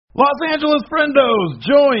Los Angeles friendos,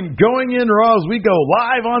 join Going In Raw as we go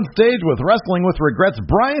live on stage with Wrestling with Regrets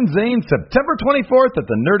Brian Zane September 24th at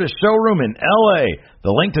the Nerdist Showroom in L.A.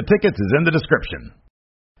 The link to tickets is in the description.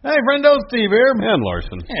 Hey friendo, Steve here. And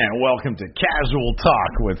Larson. And welcome to Casual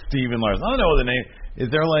Talk with Steve and Larson. I don't know the name.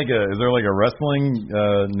 Is there like a wrestling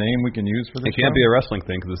name we can use for this? It can't be a wrestling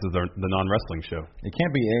thing because this is the non-wrestling show. It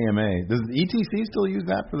can't be AMA. Does ETC still use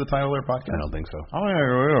that for the title of their podcast? I don't think so. Oh,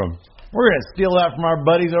 yeah. We're going to steal that from our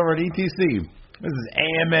buddies over at ETC. This is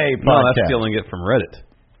AMA podcast. No, that's stealing it from Reddit.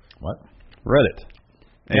 What? Reddit.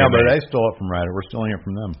 Yeah, but they stole it from Reddit. We're stealing it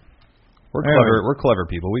from them. We're clever. We're clever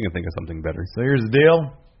people. We can think of something better. So here's the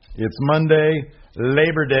deal. It's Monday,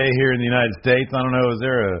 Labor Day here in the United States. I don't know, is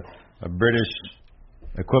there a British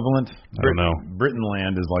equivalent? I don't know.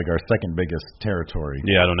 Britainland is like our second biggest territory.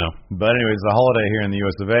 Yeah, I don't know. But anyways, the holiday here in the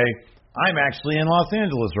US of A. I'm actually in Los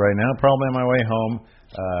Angeles right now, probably on my way home.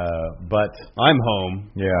 But I'm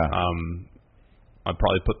home. Yeah. I'll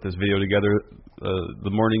probably put this video together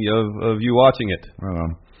the morning of you watching it.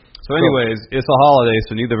 So anyways, it's a holiday,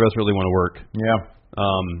 so neither of us really want to work. Yeah.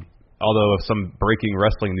 Although if some breaking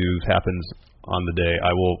wrestling news happens on the day, I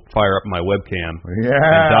will fire up my webcam and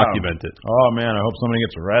document it. Oh man, I hope somebody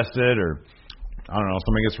gets arrested or I don't know,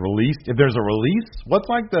 somebody gets released. If there's a release, what's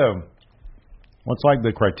like the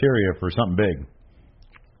criteria for something big?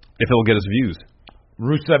 If it will get us views.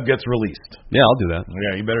 Rusev gets released. Yeah, I'll do that.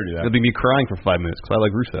 Yeah, you better do that. It'll be me crying for 5 minutes because I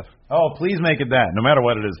like Rusev. Oh, please make it that. No matter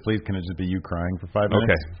what it is, please can it just be you crying for 5 minutes?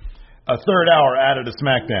 Okay. A third hour added to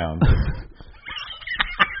SmackDown.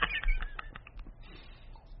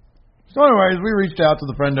 So anyways, we reached out to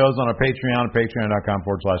the friendos on our Patreon at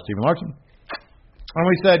patreon.com/Stephen Larson. And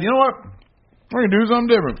we said, you know what? We're going to do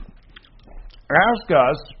something different. Ask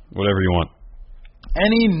us whatever you want.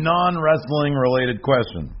 Any non-wrestling related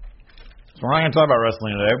question. So we're not going to talk about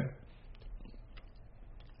wrestling today.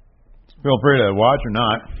 Feel free to watch or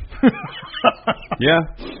not. Yeah.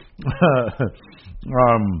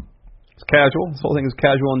 It's casual. This whole thing is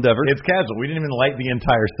casual endeavor. It's casual. We didn't even light the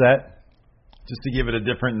entire set just to give it a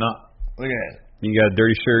different Look at it. You got a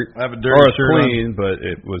dirty shirt. I have a dirty shirt clean, but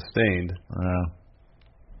it was stained.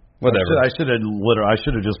 Whatever. I should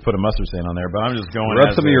have just put a mustard stain on there, but I'm just going.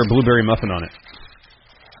 Rub some of your blueberry muffin on it.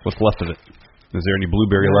 What's left of it? Is there any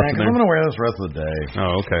blueberry left in there? I'm going to wear this the rest of the day.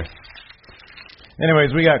 Oh, okay.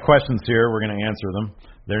 Anyways, we got questions here. We're going to answer them.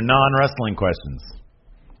 They're non-wrestling questions.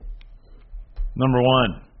 Number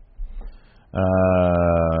one.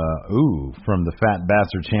 From the Fat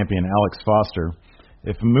Bastard champion Alex Foster.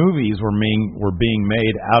 If movies were being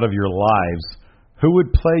made out of your lives, who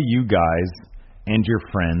would play you guys and your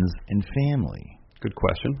friends and family? Good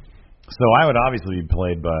question. So I would obviously be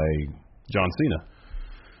played by John Cena.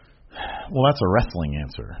 Well, that's a wrestling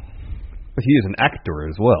answer. But he is an actor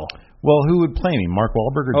as well. Well, who would play me? Mark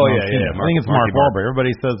Wahlberg or John Cena? Yeah. I think it's Mark Wahlberg.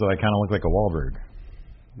 Everybody says that I kind of look like a Wahlberg.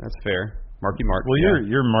 That's fair. Marky Mark. Well,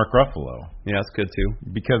 you're Mark Ruffalo. Yeah, that's good too.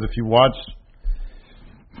 Because if you watch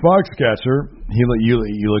Foxcatcher, he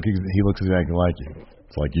looks exactly like you.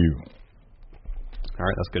 It's like you. All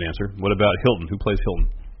right, that's a good answer. What about Hilton? Who plays Hilton?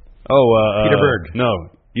 Oh, Peter Berg. No,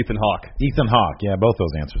 Ethan Hawke. Ethan Hawke. Yeah, both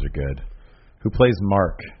those answers are good. Who plays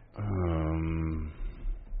Mark?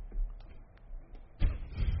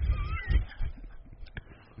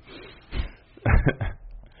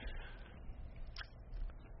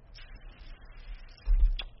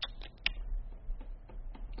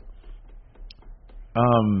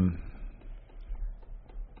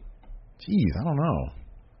 Geez, I don't know.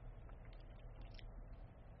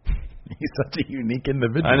 He's such a unique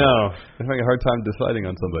individual. I know. I'm having a hard time deciding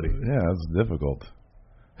on somebody. Yeah, it's difficult.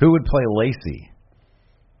 Who would play Lacey?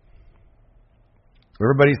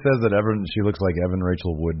 Everybody says that she looks like Evan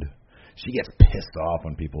Rachel Wood. She gets pissed off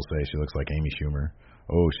when people say she looks like Amy Schumer.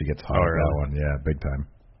 Oh, she gets hot on that one. Yeah, big time.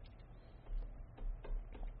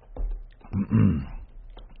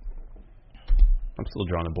 I'm still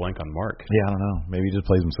drawing a blank on Mark. Yeah, I don't know. Maybe he just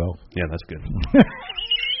plays himself. Yeah, that's good.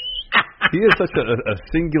 He is such a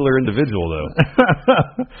singular individual, though.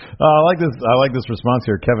 I like this response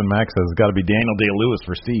here. Kevin Mack says it's got to be Daniel Day-Lewis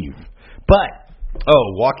for Steve. But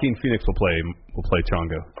Joaquin Phoenix will play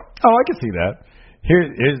Chongo. Oh, I can see that.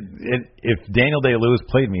 If Daniel Day-Lewis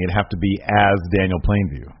played me, it'd have to be as Daniel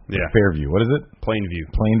Plainview. Yeah. Fairview. What is it? Plainview.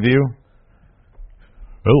 Plainview.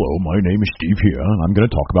 Hello, my name is Steve here, and I'm going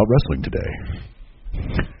to talk about wrestling today.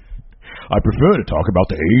 I prefer to talk about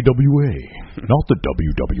the AWA, not the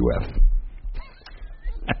WWF.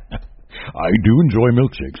 I do enjoy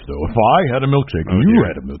milkshakes, though. If I had a milkshake and you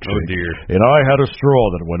had a milkshake, and I had a straw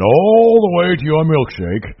that went all the way to your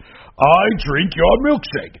milkshake, I drink your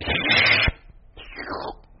milkshake.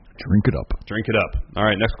 Drink it up. Drink it up. All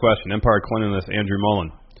right, next question. Empire Cleanliness, Andrew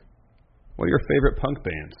Mullen. What are your favorite punk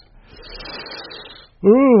bands?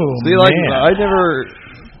 Ooh, See, like, man. I never,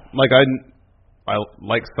 like, I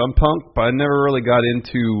like some punk, but I never really got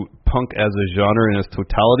into punk as a genre in its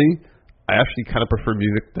totality. I actually kind of prefer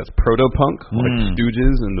music that's proto-punk, like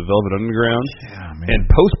Stooges and the Velvet Underground, and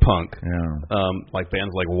post-punk, like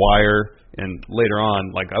bands like Wire, and later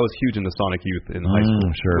on, like I was huge into Sonic Youth in high school,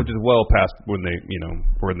 which is well past when they,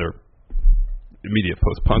 were in their immediate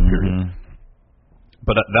post-punk period.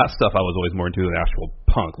 But that stuff I was always more into than actual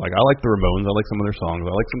punk. Like I like the Ramones, I like some of their songs,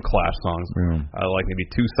 I like some Clash songs, I like maybe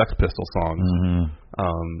 2 Sex Pistol songs.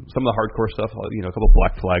 Some of the hardcore stuff, a couple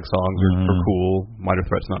Black Flag songs are cool. Minor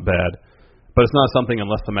Threat's not bad. But it's not something,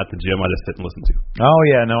 unless I'm at the gym, I just sit and listen to. Oh,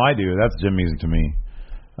 yeah, no, I do. That's gym music to me.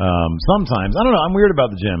 Sometimes, I don't know, I'm weird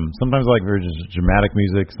about the gym. Sometimes I like very just dramatic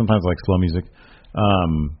music. Sometimes I like slow music. I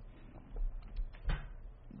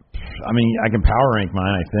mean, I can power rank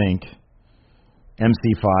mine, I think.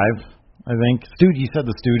 MC5, I think. You said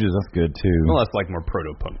the Stooges, that's good, too. Well, that's like more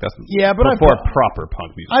proto-punk. That's but before proper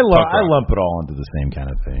punk music. I lump it all into the same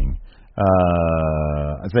kind of thing.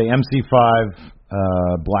 I'd say MC5...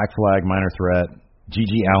 Black Flag, Minor Threat,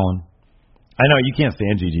 G.G. Allen. I know, you can't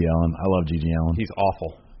stand G.G. Allen. I love G.G. Allen. He's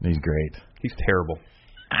awful. He's great. He's terrible.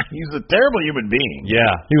 He's a terrible human being.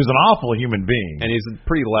 Yeah. He was an awful human being. And he's a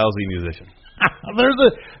pretty lousy musician. There's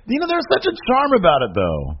such a charm about it,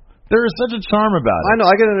 though. There is such a charm about it. I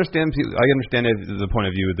know, I can understand the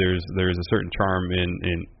point of view. There's a certain charm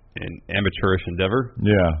in amateurish endeavor.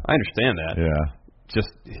 Yeah. I understand that. Yeah. Just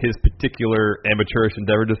his particular amateurish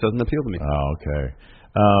endeavor just doesn't appeal to me. Oh, okay.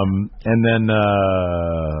 And then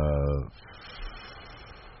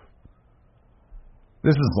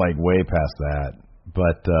this is like way past that,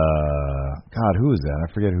 but God, who is that?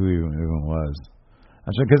 I forget who it was.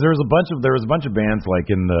 Because there was a bunch of bands like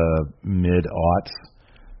in the mid-aughts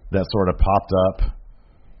that sort of popped up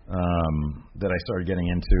that I started getting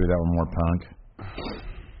into that were more punk.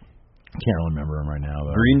 Can't really remember them right now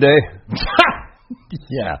though. Green Day.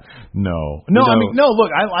 Yeah, no. I mean, no.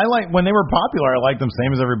 Look, I like when they were popular. I liked them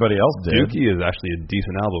same as everybody else did. Dookie is actually a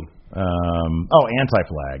decent album.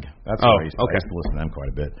 Anti-Flag. That's why I used to listen to them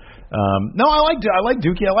quite a bit. No, I like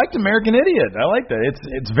Dookie. I liked American Idiot. I like that.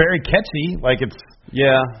 It's very catchy. Like it's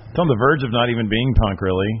on the verge of not even being punk,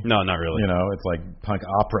 really. No, not really. It's like punk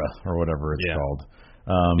opera or whatever it's called.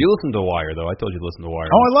 You listened to Wire, though. I told you to listen to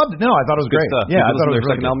Wire. Oh, I loved it. No, I thought it was great. Stuff. Yeah, I thought it was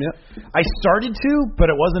their second really album yet? I started to,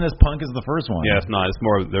 but it wasn't as punk as the first one. Yeah, it's not. It's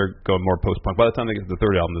more. They're going more post-punk. By the time they get to the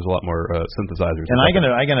third album, there's a lot more synthesizers.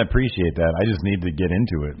 And I can appreciate that. I just need to get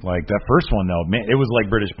into it. Like that first one, though, man, it was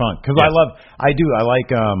like British punk. Because I like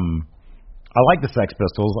the Sex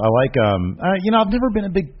Pistols. I like I've never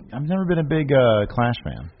been a big Clash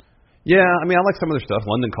fan. Yeah, I mean, I like some of their stuff.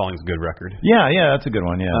 London Calling's a good record. Yeah, that's a good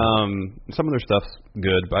one, yeah. Some of their stuff's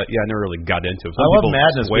good, but I never really got into it. I love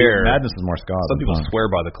Madness. Madness is more ska. Some people swear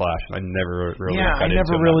by the Clash, and I never really got into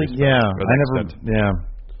it.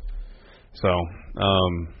 So,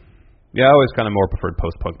 I always kind of more preferred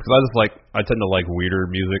post-punk, because I tend to like weirder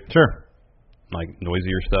music. Sure. Like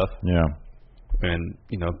noisier stuff. Yeah. And,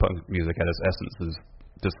 punk music at its essence is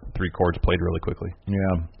just 3 chords played really quickly.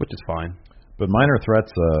 Yeah. Which is fine. But Minor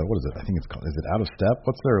Threat's, what is it? I think it's called, is it Out of Step?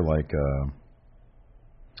 What's their,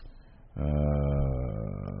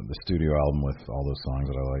 the studio album with all those songs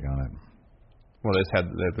that I like on it? Well, they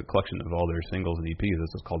have the collection of all their singles and EPs.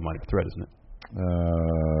 This is called Minor Threat, isn't it?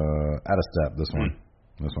 Out of Step, this one.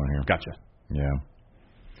 This one here. Gotcha. Yeah.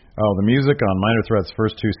 Oh, the music on Minor Threat's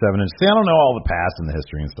first 2 7-inch. See, I don't know all the past and the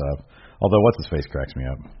history and stuff. Although, what's-his-face cracks me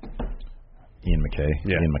up. Ian Mackay.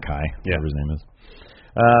 Yeah. Ian Mackay, whatever his name is.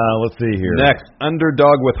 Let's see here. Next,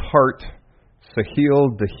 Underdog with Heart,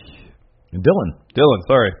 Sahil Dylan,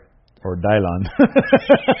 sorry. Or Dylan.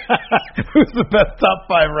 Who's the best top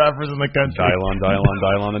 5 rappers in the country?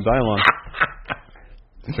 Dylan, and Dylan.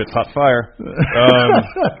 Spits hot fire.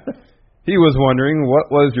 He was wondering,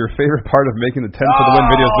 what was your favorite part of making the 10 for the Win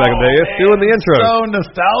videos back in the day? It's doing the intros. So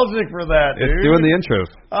nostalgic for that, dude. It's doing the intros.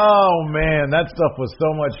 Oh, man, that stuff was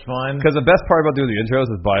so much fun. Because the best part about doing the intros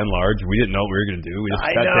is, by and large, we didn't know what we were going to do. We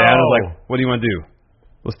just sat down and was like, what do you want to do?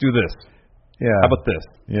 Let's do this. Yeah. How about this?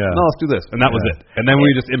 Yeah. No, let's do this. And that was it. And then we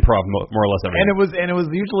just improv more or less everything. And it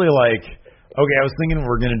was usually like, okay, I was thinking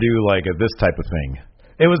we're going to do like this type of thing.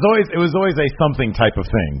 It was always a something type of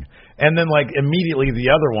thing. And then like immediately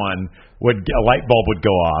the other one a light bulb would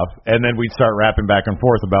go off, and then we'd start rapping back and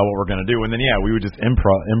forth about what we're going to do, and then we would just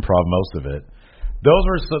improv most of it. Those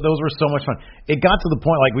were so much fun. It got to the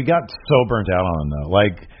point like we got so burnt out on them though.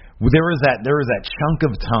 Like there was that chunk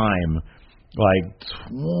of time like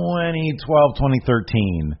 2012,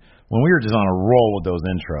 2013, when we were just on a roll with those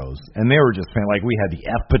intros, and they were just like we had the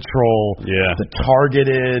F Patrol, the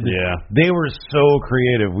Targeted, they were so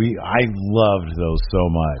creative. I loved those so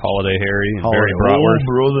much. Holiday Harry and Barry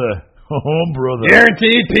Bratwurst. Oh brother,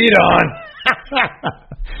 guaranteed Pete on.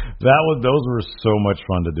 Those were so much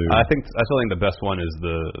fun to do. I still think the best one is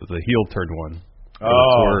the heel turn one.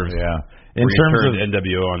 Yeah. In terms of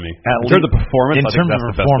NWO on me. In terms of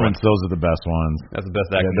performance, those are the best ones. That's the best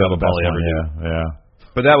acting job I'll probably ever do. Yeah.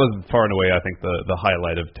 But that was far and away, I think, the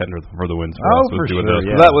highlight of Tender for the Wins for us was doing those.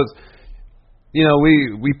 Yeah. So that was,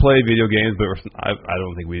 we play video games, but I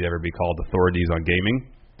don't think we'd ever be called authorities on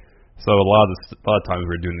gaming. So a lot of times we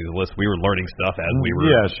were doing these lists, we were learning stuff as we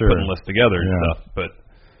were putting lists together and stuff. But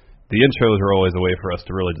the intros are always a way for us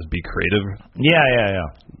to really just be creative. Yeah.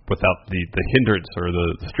 Without the hindrance or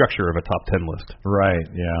the structure of a top 10 list. Right,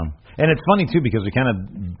 yeah. And it's funny, too, because we kind of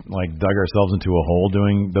dug ourselves into a hole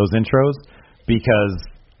doing those intros because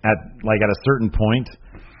at a certain point,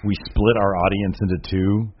 we split our audience into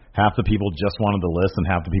two. Half the people just wanted the list and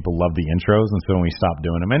half the people loved the intros, and so when we stopped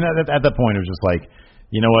doing them. And at that point, it was just like,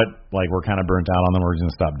 you know what, we're kind of burnt out on them, we're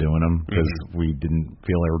going to stop doing them because we didn't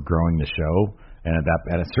feel they were growing the show. And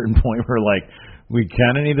at a certain point, we're like, we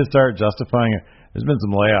kind of need to start justifying it. There's been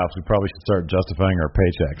some layoffs. We probably should start justifying our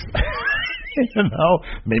paychecks.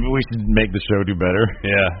 Maybe we should make the show do better.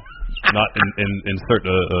 Yeah, not insert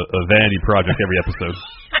a vanity project every episode.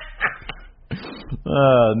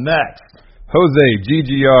 Next, Jose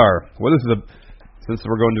GGR. Since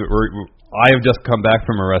I have just come back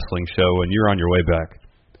from a wrestling show and you're on your way back.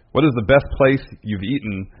 What is the best place you've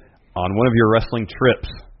eaten on one of your wrestling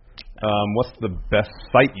trips? What's the best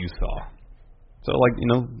site you saw? So,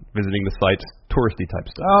 visiting the sites, touristy type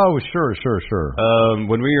stuff. Oh, sure.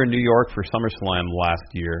 When we were in New York for SummerSlam last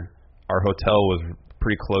year, our hotel was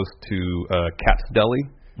pretty close to Cat's Deli.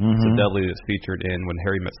 It's a deli that's featured in When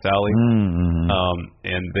Harry Met Sally.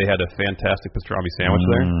 And they had a fantastic pastrami sandwich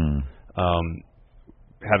there.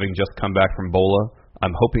 Having just come back from Bola,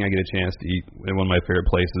 I'm hoping I get a chance to eat in one of my favorite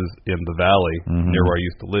places in the Valley, near where I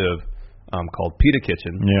used to live, called Pita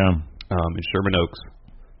Kitchen in Sherman Oaks.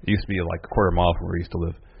 It used to be like a quarter mile from where I used to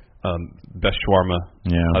live. Best shawarma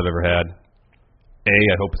I've ever had. A,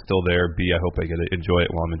 I hope it's still there. B, I hope I get to enjoy it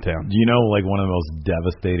while I'm in town. Do you know, one of the most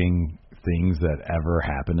devastating things that ever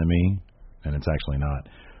happened to me, and it's actually not,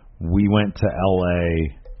 we went to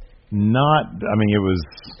L.A., it was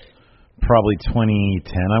probably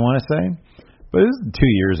 2010, I want to say, but it was 2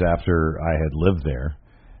 years after I had lived there,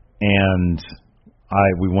 and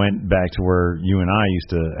we went back to where you and I used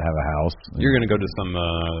to have a house. You're going to go to some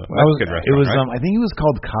Mexican restaurant, it was, right? I think it was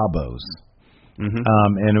called Cabo's.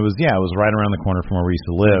 And it was right around the corner from where we used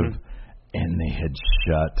to live, and they had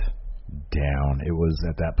shut down. It was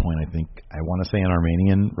at that point, I want to say an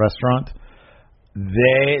Armenian restaurant.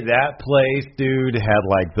 That place, dude, had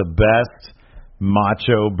the best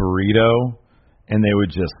macho burrito, and they would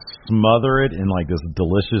just smother it in this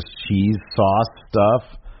delicious cheese sauce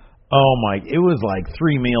stuff. Oh my, it was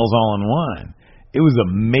 3 meals all in one. It was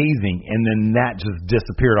amazing, and then that just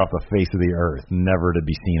disappeared off the face of the earth, never to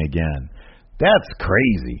be seen again. That's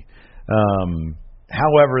crazy.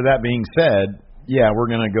 However, that being said, we're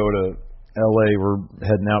going to go to L.A. We're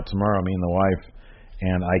heading out tomorrow, me and the wife,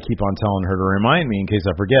 and I keep on telling her to remind me, in case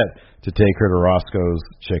I forget, to take her to Roscoe's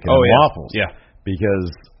Chicken and Waffles. Yeah.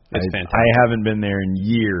 Because I haven't been there in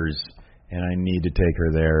years, and I need to take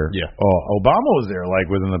her there. Yeah. Oh, Obama was there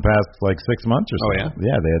within the past 6 months or so. Oh, yeah?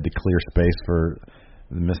 Yeah, they had to clear space for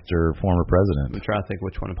Mr. Former President. I'm trying to think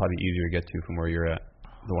which one would probably be easier to get to from where you're at.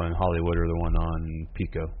 The one in Hollywood or the one on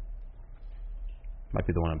Pico? Might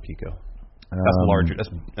be the one on Pico. That's the larger.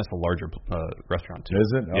 That's the larger restaurant too.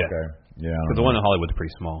 Is it? Okay. Yeah. Because the one in Hollywood's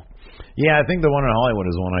pretty small. Yeah, I think the one in Hollywood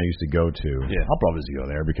is the one I used to go to. Yeah. I'll probably just go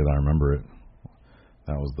there because I remember it.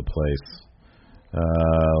 That was the place.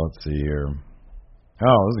 Let's see here.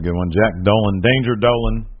 Oh, this is a good one. Jack Dolan, Danger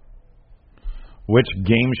Dolan. Which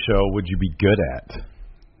game show would you be good at?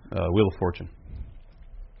 Wheel of Fortune.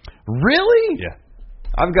 Really? Yeah.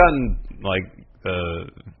 I've gotten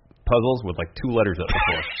puzzles with 2 letters up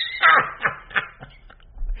before.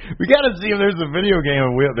 We got to see if there's a video game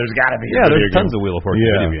of Wheel. There's got to be. There's tons of Wheel of Fortune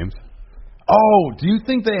video games. Oh, do you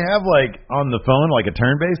think they have on the phone a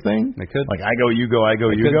turn-based thing? They could. I go, you go, I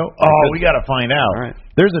go, you go. We got to find out. All right.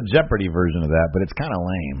 There's a Jeopardy version of that, but it's kind of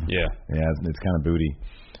lame. Yeah. Yeah, it's kind of booty.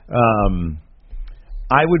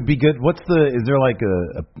 I would be good. Is there a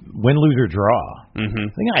win, lose, or draw?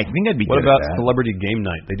 I think I'd be good at that. What about Celebrity Game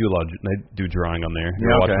Night? They do drawing on there.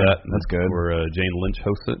 You ever watch that? That's good. Where Jane Lynch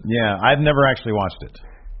hosts it. Yeah, I've never actually watched it.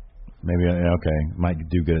 Maybe, okay, might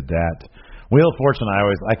do good at that. Wheel of Fortune,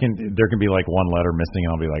 there can be like one letter missing,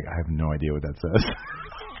 and I'll be like, I have no idea what that says.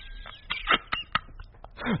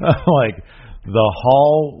 Like, the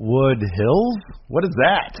Hallwood Hills? What is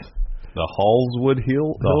that? The Hallswood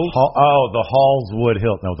Hills? The Hallswood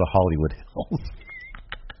Hills. No, the Hollywood Hills.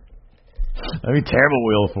 That'd be terrible,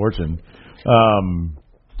 Wheel of Fortune.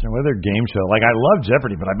 What other game show? Like, I love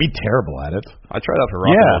Jeopardy, but I'd be terrible at it. I tried out for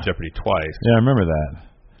Rock and Roll Jeopardy twice. Yeah, I remember that.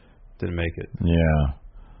 Didn't make it. Yeah.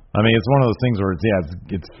 I mean, it's one of those things where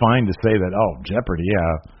it's fine to say that, Jeopardy,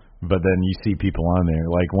 yeah. But then you see people on there,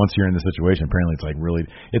 like, once you're in the situation, apparently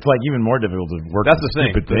it's like even more difficult to work. That's the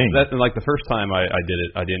stupid thing. Like the first time I did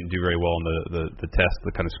it, I didn't do very well on the test,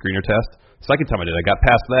 the kind of screener test. Second time I did, I got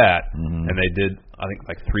past that, and they did, I think,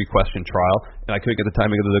 like 3-question trial, and I couldn't get the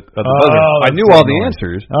timing of the buzzer. I knew all the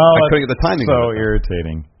answers. I couldn't get the timing. So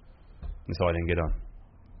irritating. And so I didn't get on.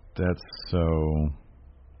 That's so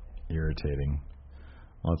irritating.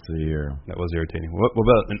 Let's see here. That was irritating. What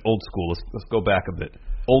about an old school? Let's go back a bit.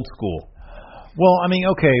 Old school. Well, I mean,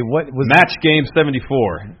 okay, what was Match Game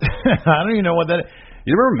 74? I don't even know what that is.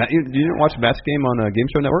 You remember? You didn't watch Match Game on Game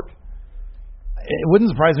Show Network? It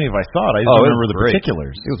wouldn't surprise me if I saw it. I just don't remember the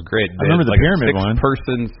particulars. It was great. I remember the pyramid one.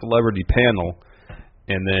 6-person celebrity panel,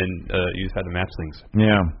 and then you just had to match things.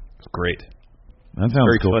 Yeah, it's great. That sounds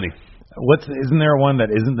very cool. funny. Isn't there one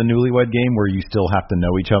that isn't the Newlywed Game where you still have to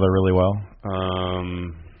know each other really well?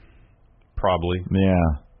 Probably.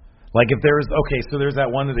 Yeah. Like if there's so there's that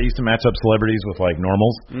one that they used to match up celebrities with like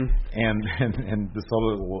normals, and the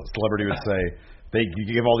celebrity would say you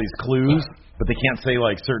give all these clues, but they can't say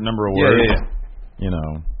like certain number of words. Yeah. You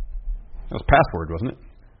know. That was Password, wasn't it?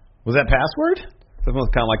 Was that Password? That was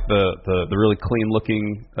kind of like the really clean looking,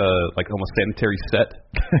 like almost sanitary set.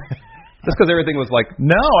 Just because everything was like.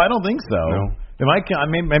 No, I don't think so. No.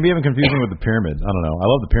 Maybe I'm confusing with the pyramid. I don't know. I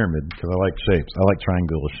love the pyramid because I like shapes. I like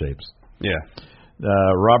triangular shapes. Yeah.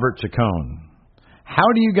 Robert Chacon. How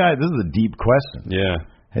do you guys? This is a deep question. Yeah.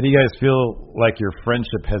 How do you guys feel like your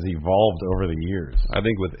friendship has evolved over the years? I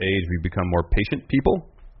think with age we become more patient people.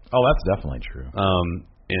 Oh, that's definitely true.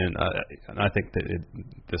 And I think that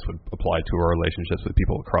this would apply to our relationships with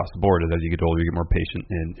people across the board. As you get older, you get more patient,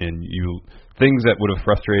 and things that would have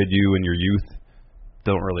frustrated you in your youth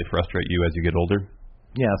don't really frustrate you as you get older.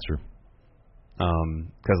 Yeah, that's true.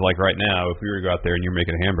 Because like right now, if we were to go out there and you're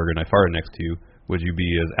making a hamburger and I farted next to you, would you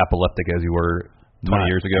be as epileptic as you were 20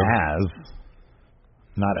 years ago?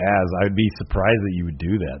 Not as. I'd be surprised that you would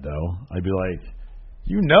do that, though. I'd be like,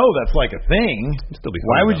 that's like a thing. Still be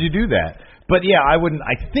Why would you do that? But yeah, I wouldn't.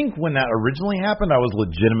 I think when that originally happened, I was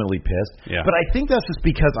legitimately pissed. Yeah. But I think that's just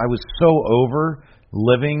because I was so over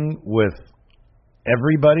living with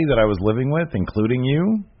everybody that I was living with, including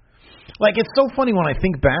you. Like, it's so funny when I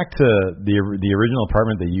think back to the original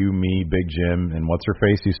apartment that you, me, Big Jim, and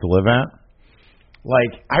What's-Her-Face used to live at.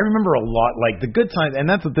 Like, I remember a lot, like, the good times, and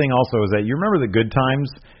that's the thing also, is that you remember the good times,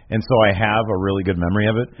 and so I have a really good memory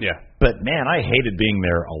of it. Yeah. But, man, I hated being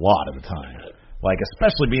there a lot of the time. Like,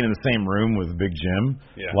 especially being in the same room with Big Jim.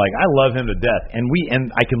 Yeah. Like, I love him to death. And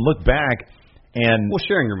I can look back and... Well,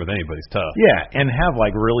 sharing a room with anybody's tough. Yeah, and have,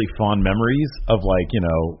 like, really fond memories of, like,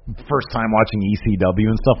 first time watching ECW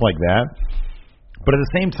and stuff like that. But at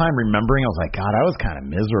the same time, remembering, I was like, God, I was kind of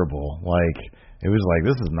miserable. Like... It was like,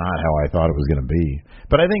 this is not how I thought it was going to be.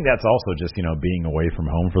 But I think that's also just, being away from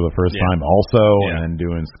home for the first time also, and then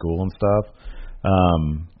doing school and stuff.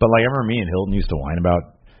 But like, I remember me and Hilton he used to whine about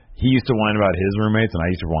his roommates, and I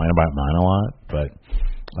used to whine about mine a lot. But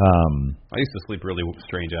I used to sleep really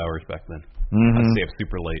strange hours back then. Mm-hmm. I'd stay up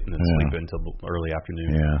super late and then sleep until early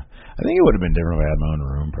afternoon. Yeah. I think it would have been different if I had my own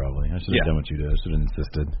room, probably. I should have done what you did. I should have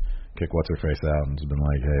insisted. Kick What's-Her-Face out and just been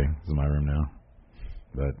like, hey, this is my room now.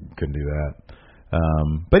 But couldn't do that.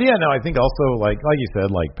 But yeah, no, I think also like you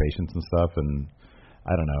said, like patience and stuff, and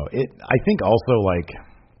I don't know. I think also like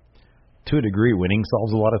to a degree, winning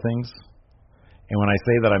solves a lot of things. And when I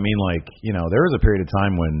say that, I mean like there was a period of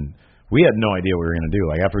time when we had no idea what we were going to do.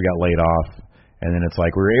 Like after we got laid off, and then it's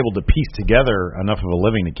like we were able to piece together enough of a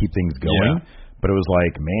living to keep things going. Yeah. But it was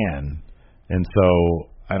like man, and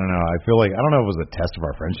so. I don't know. I feel like I don't know if it was a test of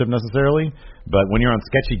our friendship necessarily, but when you're on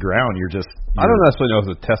sketchy ground, I don't necessarily know if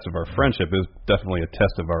it was a test of our friendship. It was definitely a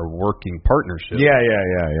test of our working partnership. Yeah.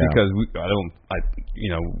 Because we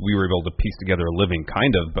were able to piece together a living,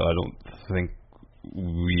 kind of, but I don't think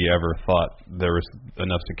we ever thought there was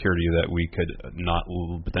enough security that we could not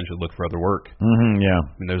potentially look for other work. Mm-hmm, yeah.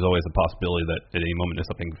 I mean, there's always a possibility that at any moment if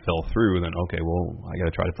something fell through, then okay, well, I got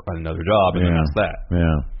to try to find another job, and then that's that.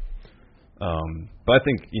 Yeah. But I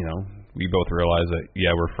think, we both realize that,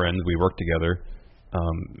 we're friends, we work together,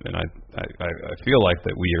 and I feel like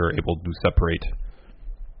that we are able to separate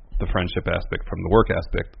the friendship aspect from the work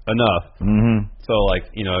aspect enough. Mm-hmm. So, like,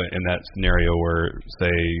 you know, in that scenario where,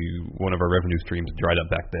 say, one of our revenue streams dried up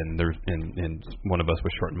back then, and one of us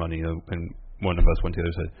was short money, and one of us went to the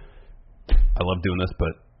other and said, I love doing this,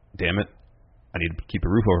 but damn it, I need to keep a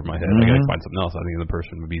roof over my head. I got to find something else. I think the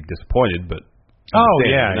person would be disappointed, but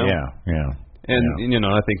yeah. And you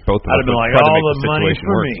know, I think both of us I'd have been like, all the money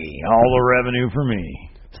for me, all the revenue for me.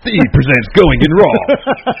 Steve presents Going in Raw.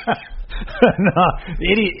 No,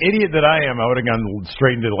 idiot that I am, I would have gone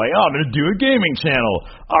straight into like, oh, I'm going to do a gaming channel.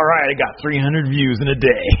 All right, I got 300 views in a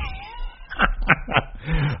day.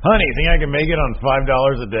 Honey, think I can make it on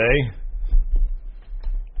 $5 a day?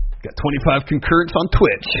 Got 25 concurrents on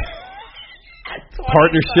Twitch.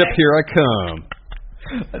 Partnership, here I come.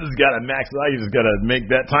 I just got to max it out. You just got to make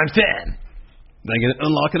that times 10. Then I get to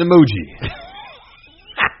unlock an emoji.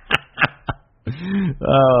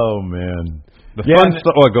 Oh, man. Go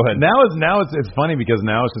ahead. Now it's funny because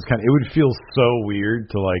now it's just kind of, it would feel so weird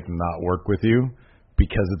to like not work with you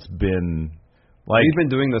because it's been like we've been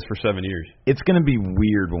doing this for 7 years. It's going to be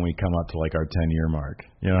weird when we come up to like our 10-year mark.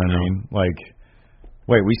 You know what I mean? Like,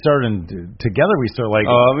 wait, we started together. We started like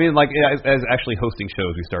I mean, like as actually hosting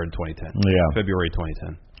shows, we started in 2010. Yeah, February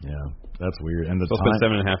 2010. Yeah, that's weird. And so it's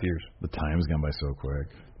been 7.5 years. The time's gone by so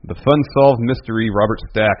quick. The fun solved mystery, Robert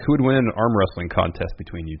Stack. Who would win an arm wrestling contest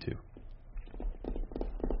between you two?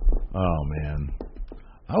 Oh, man.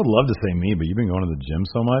 I would love to say me, but you've been going to the gym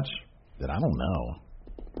so much that I don't know.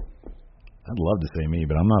 I'd love to say me,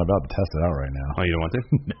 but I'm not about to test it out right now. Oh, you don't want to?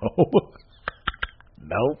 No.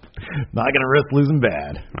 Nope. Not going to risk losing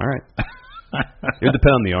bad. All right. It would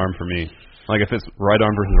depend on the arm for me. Like, if it's right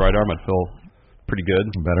arm versus right arm, I'd feel pretty good.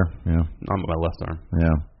 Better, yeah. I'm with my left arm.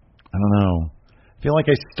 Yeah. I don't know. I feel like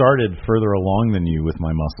I started further along than you with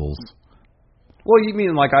my muscles. Well, you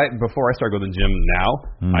mean like before I started going to the gym now,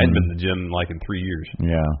 I hadn't been to the gym like in 3 years.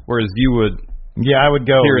 Yeah. Whereas you would. Yeah, I would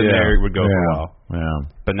go. Here and there, it would go for a while. Yeah.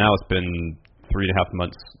 But now it's been 3.5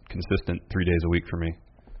 months consistent, 3 days a week for me.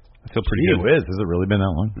 I feel pretty good. Whiz, has it really been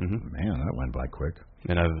that long? Mm-hmm. Man, that went by quick.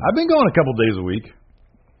 And I've been going a couple days a week,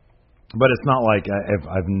 but it's not like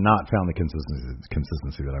I've not found the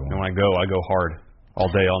consistency that I want. And when I go hard all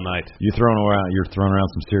day, all night. You're throwing around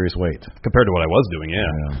some serious weight compared to what I was doing.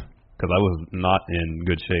 Yeah. Because I was not in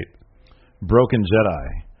good shape. Broken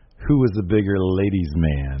Jedi. Who was the bigger ladies'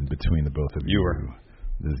 man between the both of you? You were.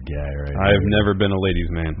 This guy right here. I've never been a ladies'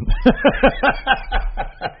 man.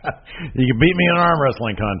 You can beat me in an arm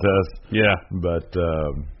wrestling contest. Yeah. But,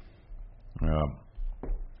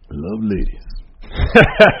 love ladies.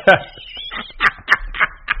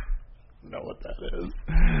 Know what that is.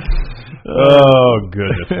 Oh,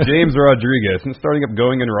 goodness. James Rodriguez, since starting up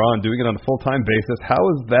Going in Raw and doing it on a full-time basis, how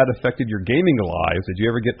has that affected your gaming lives? Did you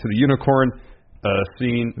ever get to the unicorn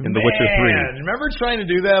scene in The Witcher 3? Remember trying to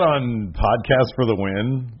do that on Podcast for the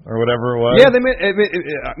Win or whatever it was? Yeah,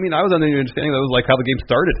 I was under the understanding that was like how the game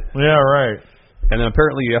started. Yeah, right. And then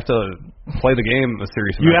apparently you have to play the game a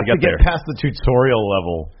serious amount to get there. You have to get past the tutorial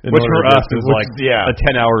level. Which for us is like a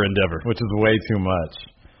 10-hour endeavor. Which is way too much.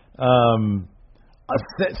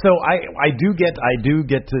 So I do get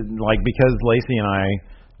to, like, because Lacey and I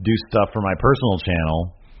do stuff for my personal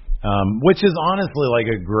channel, which is honestly like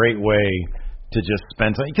a great way to just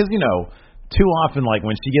spend time, because, you know, too often, like,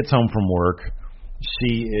 when she gets home from work,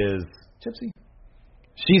 she is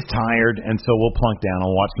she's tired, and so we'll plunk down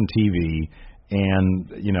and watch some TV,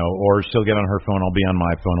 and, you know, or she'll get on her phone, I'll be on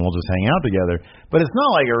my phone, and we'll just hang out together. But it's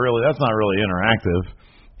not like that's not really interactive.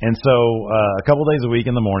 And so a couple days a week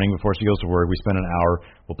in the morning before she goes to work, we spend an hour.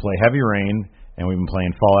 We'll play Heavy Rain, and we've been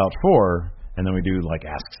playing Fallout 4, and then we do, like,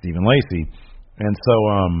 Ask Stephen Lacey. And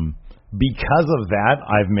so because of that,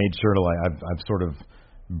 I've made sure to, like, I've sort of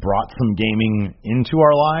brought some gaming into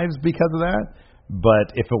our lives because of that.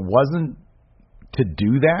 But if it wasn't to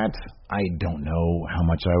do that, I don't know how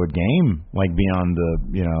much I would game, like, beyond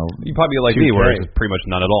the, you know. You'd probably be like 2K. Me, where it's pretty much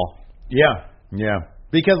none at all. Yeah, yeah.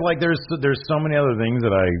 Because, like, there's so many other things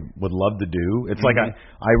that I would love to do. It's like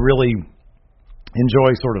I really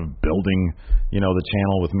enjoy sort of building, you know, the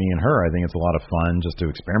channel with me and her. I think it's a lot of fun just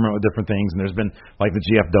to experiment with different things. And there's been, like, the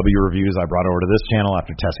GFW reviews I brought over to this channel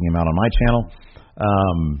after testing them out on my channel.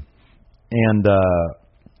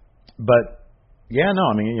 But yeah,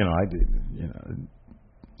 no, I mean, you know, I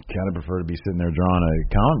kind of prefer to be sitting there drawing a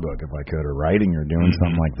comic book if I could, or writing, or doing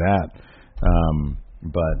something like that.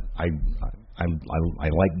 But I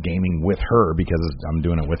like gaming with her because I'm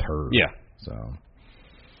doing it with her. Yeah. So.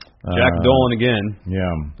 Jack Dolan again.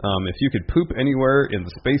 Yeah. If you could poop anywhere in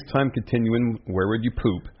the space-time continuum, where would you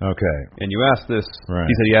poop? Okay. And you asked this. Right.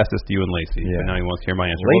 He said he asked this to you and Lacey. Yeah. But now he wants to hear my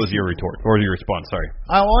answer. Lacey. What was your retort or your response? Sorry.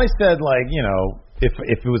 I said, like, you know, if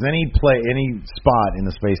it was any spot in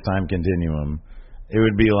the space-time continuum, it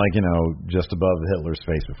would be like, just above Hitler's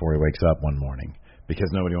face before he wakes up one morning, because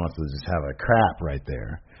nobody wants to just have a crap right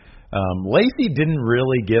there. Lacey didn't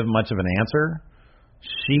really give much of an answer.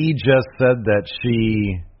 She just said that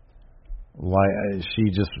she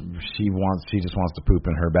just wants to poop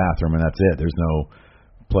in her bathroom, and that's it. There's no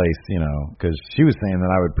place, because she was saying that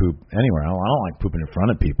I would poop anywhere. I don't like pooping in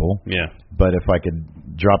front of people. Yeah. But if I could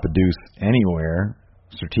drop a deuce anywhere,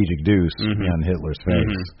 strategic deuce on Hitler's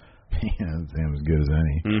face, yeah, that's damn as good as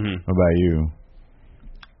any. What about you?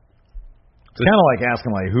 It's kind of like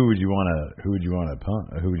asking, who would you want to punch?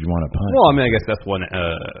 Well, I mean, I guess that's one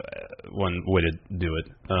way to do it.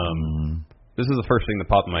 This is the first thing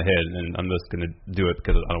that popped in my head, and I'm just going to do it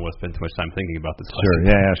because I don't want to spend too much time thinking about this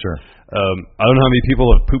question. Sure, sure. I don't know how many people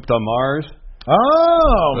have pooped on Mars.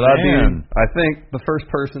 Oh, but man. I think the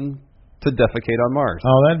first person to defecate on Mars.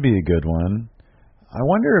 Oh, that'd be a good one. I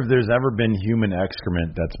wonder if there's ever been human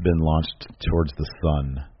excrement that's been launched towards the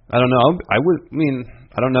sun. I don't know.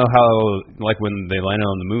 I don't know how, when they landed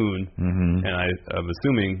on the moon, and I'm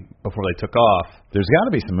assuming before they took off, there's got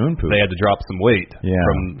to be some moon poop. They had to drop some weight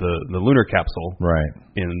from the lunar capsule, right,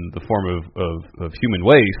 in the form of human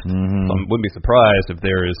waste. So I wouldn't be surprised if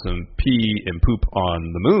there is some pee and poop on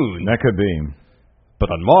the moon. That could be.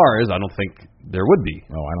 But on Mars, I don't think there would be.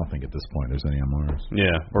 Oh, I don't think at this point there's any on Mars.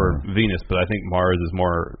 Yeah, or Venus, but I think Mars is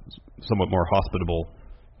somewhat more hospitable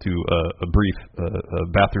to a brief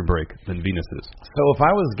bathroom break than Venus is. So if I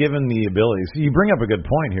was given the ability, so you bring up a good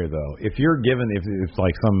point here, though. If you're given, if it's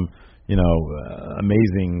like some,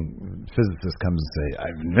 amazing physicist comes and say,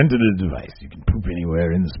 I've invented a device, you can poop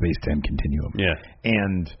anywhere in the space-time continuum. Yeah.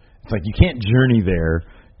 And it's like you can't journey there.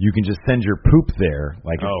 You can just send your poop there,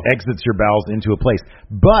 it exits your bowels into a place.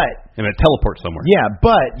 And it teleports somewhere. Yeah,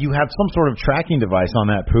 but you have some sort of tracking device on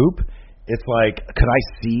that poop. It's like, could I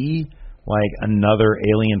see another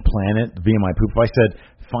alien planet via my poop? If I said,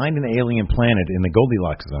 find an alien planet in the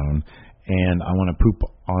Goldilocks zone, and I want to poop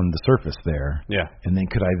on the surface there. Yeah. And then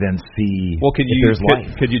could I then see if there's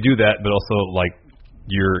life? Could you do that, but also,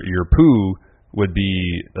 your poo would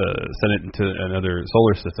be sent into another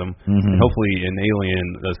solar system, and hopefully an alien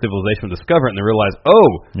civilization would discover it, and they realize,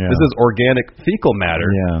 this is organic fecal matter.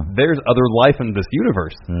 Yeah. There's other life in this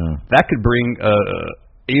universe. Yeah. That could bring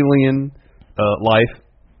alien life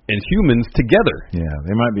and humans together. Yeah,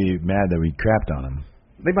 they might be mad that we crapped on them.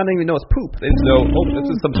 They might not even know it's poop. They just know,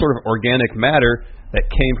 this is some sort of organic matter that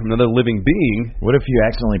came from another living being. What if you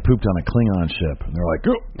accidentally pooped on a Klingon ship? And they're like,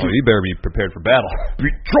 well, you better be prepared for battle.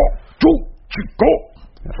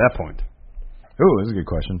 At that point. Oh, this is a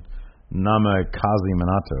good question. Namakazi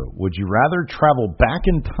Minato. Would you rather travel back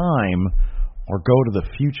in time or go to the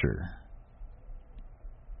future?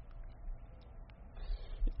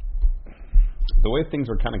 The way things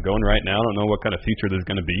are kind of going right now, I don't know what kind of future there's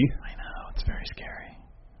going to be. I know, it's very scary.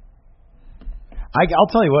 I'll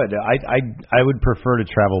tell you what, I would prefer to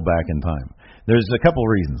travel back in time. There's a couple of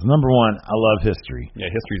reasons. Number one, I love history. Yeah,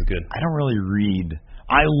 history's good. I don't really read.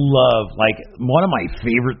 I love, one of my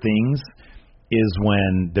favorite things is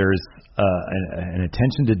when there's an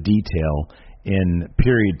attention to detail in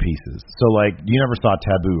period pieces. So, you never saw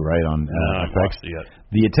Taboo, right, on FX? Yet.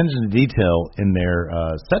 The attention to detail in their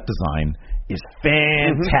set design is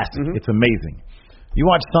fantastic. It's amazing. You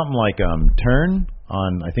watch something like Turn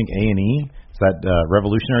on, I think, A&E. It's that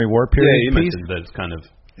Revolutionary War period piece. Yeah, you mentioned that it's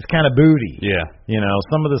kind of booty. Yeah.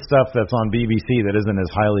 Some of the stuff that's on BBC that isn't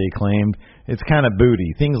as highly acclaimed, it's kind of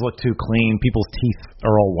booty. Things look too clean. People's teeth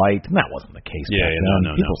are all white. And that wasn't the case back then.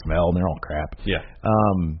 No. People smell and they're all crap. Yeah.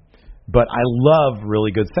 But I love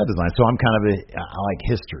really good set design. So I'm I like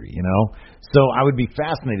history, So I would be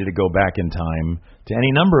fascinated to go back in time to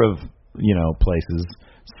any number of, places.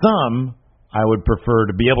 Some I would prefer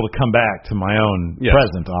to be able to come back to my own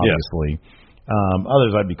present, obviously. Yes.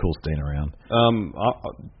 Others, I'd be cool staying around.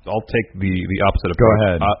 I'll take the opposite approach. Go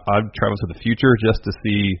ahead. I'd travel to the future just to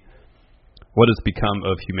see what has become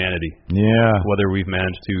of humanity. Yeah. Whether we've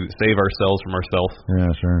managed to save ourselves from ourselves.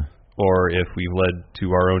 Yeah, sure. Or if we've led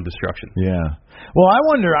to our own destruction. Yeah. Well, I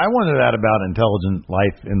wonder that about intelligent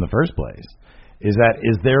life in the first place. Is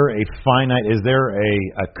there a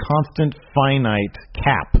constant finite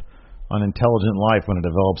cap on intelligent life when it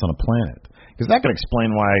develops on a planet? Because that could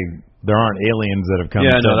explain why there aren't aliens that have come.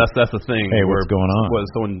 Yeah, no, that's the thing. Hey, what's going on? Well,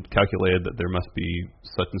 someone calculated that there must be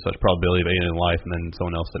such and such probability of alien life, and then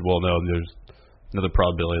someone else said, well, no, there's another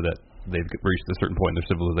probability that they've reached a certain point in their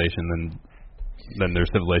civilization, then their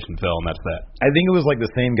civilization fell, and that's that. I think it was like the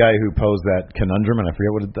same guy who posed that conundrum, and I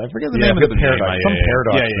forget the name of the paradox. Some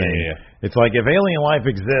paradox thing. Yeah. It's like, if alien life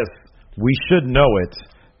exists, we should know it,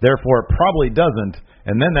 Therefore, it probably doesn't.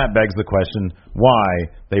 And then that begs the question why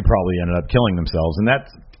they probably ended up killing themselves. And that's,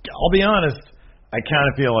 I'll be honest, I kind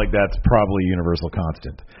of feel like that's probably a universal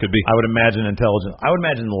constant. Could be. I would imagine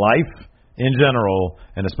life in general,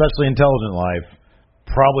 and especially intelligent life,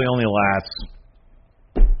 probably only lasts,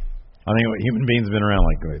 I think human beings have been around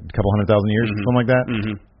like a couple 100,000 years, something like that.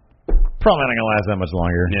 Probably not going to last that much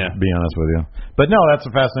longer, to be honest with you. But no, that's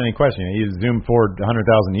a fascinating question. You zoom forward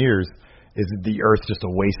 100,000 years, is the Earth just a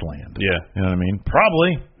wasteland? Yeah. You know what I mean?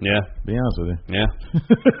 Probably. Yeah. Be honest with you. Yeah.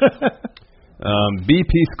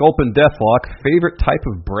 BP Sculpin Deathlock, favorite type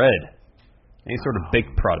of bread? Any sort of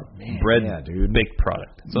baked product. Bread, dude. Baked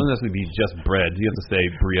product. It doesn't necessarily be just bread. You have to say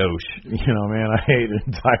brioche. You know, man, I hate it.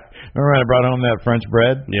 Remember when I brought home that French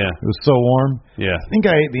bread? Yeah. It was so warm. Yeah. I think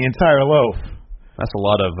I ate the entire loaf. That's a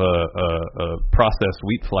lot of processed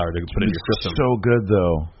wheat flour to put in your system. So good,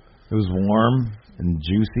 though. It was warm and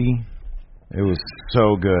juicy. It was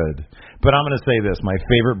so good. But I'm going to say this. My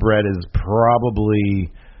favorite bread is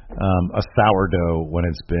probably a sourdough when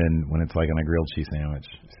it's like on a grilled cheese sandwich.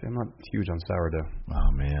 See, I'm not huge on sourdough.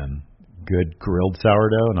 Oh, man. Good grilled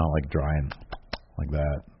sourdough, not like dry and like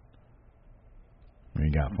that. What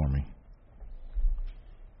you got for me?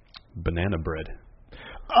 Banana bread.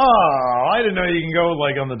 Oh, I didn't know you can go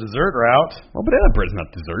like on the dessert route. Well, banana bread's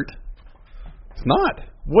not dessert. It's not.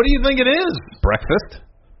 What do you think it is? Breakfast.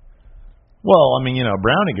 Well, I mean,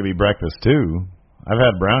 brownie could be breakfast too. I've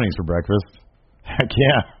had brownies for breakfast. Heck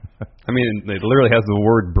yeah. I mean, it literally has the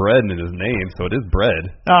word bread in its name, so it is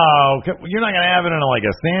bread. Oh, you're not going to have it in like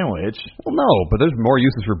a sandwich. Well, no, but there's more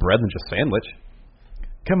uses for bread than just sandwich.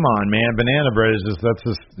 Come on, man. Banana bread is it's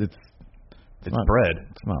not bread.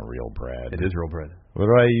 It's not real bread. It is real bread. What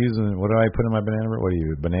do I use? What do I put in my banana bread? What do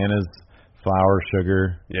you? Bananas, flour,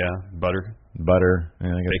 sugar. Yeah, butter.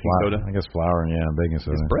 And I guess baking soda. I guess flour and baking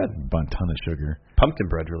soda. It's bread. A ton of sugar. Pumpkin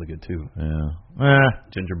bread's really good too. Yeah.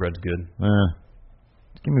 Gingerbread's good.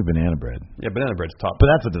 Give me banana bread. Yeah, banana bread's top. But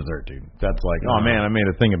that's a dessert, dude. That's like, oh man, I made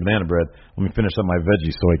a thing of banana bread. Let me finish up my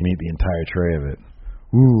veggies so I can eat the entire tray of it.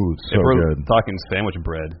 Ooh, it's so if we're good. talking sandwich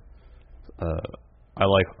bread, I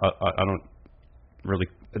don't really,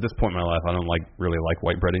 at this point in my life, I don't really like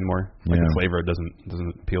white bread anymore. Like the flavor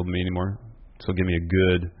doesn't appeal to me anymore. So give me a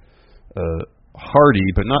good, hearty,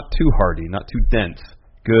 but not too hearty, not too dense.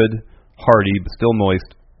 Good, hearty, but still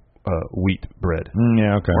moist wheat bread. Okay.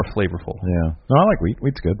 More flavorful. Yeah. No, I like wheat.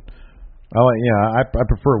 Wheat's good. I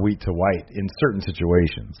prefer wheat to white in certain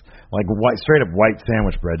situations. Like straight up white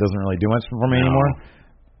sandwich bread doesn't really do much for me anymore.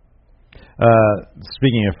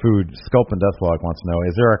 Speaking of food, Sculpin Deathlock wants to know,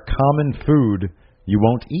 is there a common food you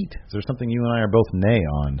won't eat? Is there something you and I are both nay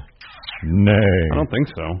on? Nay. I don't think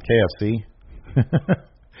so. KFC?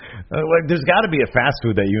 There's got to be a fast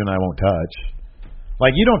food that you and I won't touch.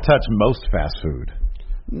 Like, you don't touch most fast food.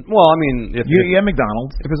 Well, I mean, if you have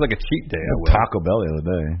McDonald's. If it's like a cheat day, I will. Taco Bell the other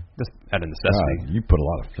day. Just out of necessity. God, you put a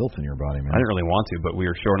lot of filth in your body, man. I didn't really want to, but we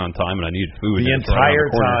were short on time and I needed food. The entire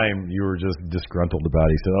time you were just disgruntled about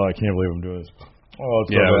it. You said, I can't believe I'm doing this. Oh,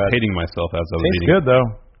 it's so bad. I was hating myself as I was Tastes eating. Good, though.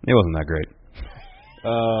 It wasn't that great.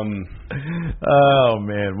 Oh,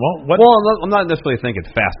 man. Well, I'm not necessarily thinking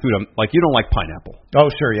fast food. I'm like, you don't like pineapple. Oh,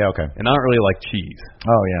 sure. Yeah, okay. And I don't really like cheese.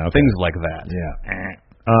 Oh, yeah. Okay. Things like that. Yeah.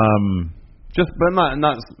 But not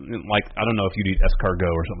like, I don't know if you'd eat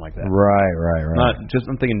escargot or something like that. Right.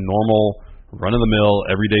 I'm thinking normal, run-of-the-mill,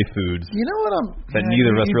 everyday foods. You know what that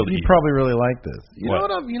neither of us really eat. You probably really like this. You what?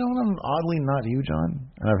 know what I'm oddly not huge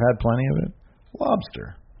on, and I've had plenty of it?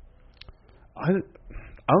 Lobster.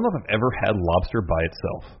 I don't know if I've ever had lobster by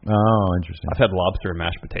itself. Oh, interesting. I've had lobster and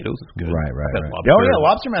mashed potatoes. It's good. Right.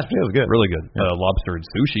 Lobster mashed potatoes good. Really good. Yeah. Lobster and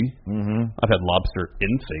sushi. Mm-hmm. I've had lobster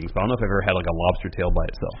in things, but I don't know if I've ever had like a lobster tail by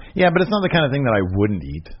itself. Yeah, but it's not the kind of thing that I wouldn't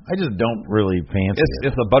eat. I just don't really fancy it.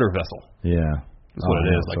 It's a butter vessel. Yeah. That's what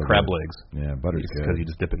it is, like crab legs. Yeah, butter's good. Because you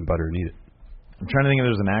just dip it in butter and eat it. I'm trying to think if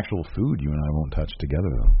there's an actual food you and I won't touch together,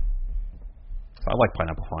 though. So I like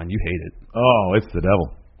pineapple fine. You hate it. Oh, it's the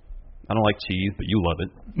devil. I don't like cheese, but you love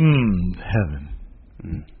it.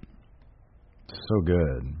 Heaven. So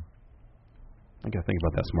good. I gotta think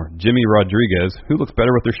about that some more. Jimmy Rodriguez, who looks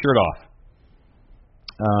better with their shirt off?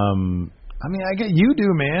 I mean, I get you do,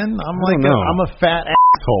 man. I'm a fat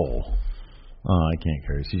asshole. Oh, I can't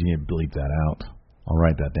curse. You can bleep that out. I'll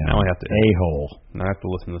write that down. Now I have to a-hole. Now I have to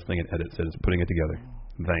listen to this thing and edit. Says putting it together.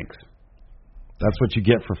 Thanks. That's what you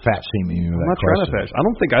get for fat shaming me with that question. Trying to fat. I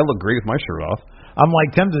don't think I look great with my shirt off. I'm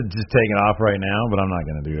like tempted to just take it off right now, but I'm not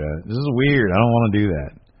going to do that. This is weird. I don't want to do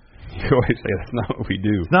that. You always say that's not what we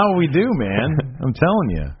do. It's not what we do, man. I'm telling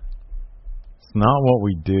you. It's not what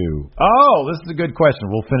we do. Oh, this is a good question.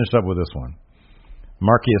 We'll finish up with this one.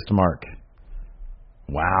 Markiest Mark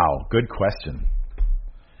Wow, good question.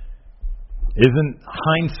 Isn't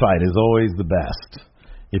hindsight is always the best?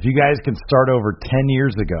 If you guys can start over 10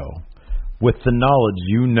 years ago with the knowledge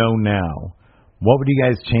you know now, what would you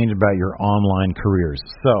guys change about your online careers?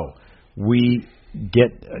 So we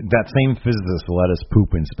get that same physicist who let us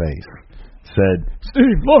poop in space. Said,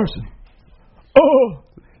 Steve Larson,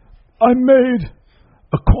 I made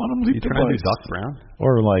a quantum leap device. Trying to do Doc Brown?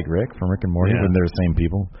 Or like Rick from Rick and Morty, when they're the same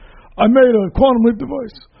people. I made a quantum leap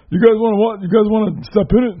device. You guys want to what? You guys want to step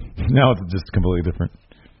in it? No, it's just completely different.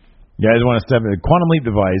 You guys want to step in a quantum leap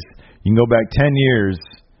device? You can go back 10 years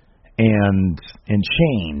and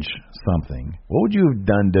change something. What would you have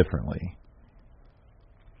done differently?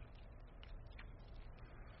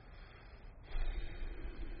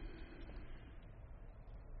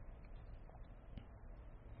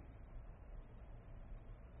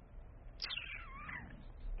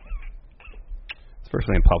 First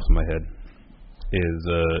thing that pops in my head is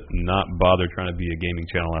not bother trying to be a gaming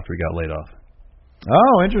channel after we got laid off.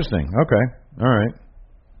 Oh, interesting. Okay. All right.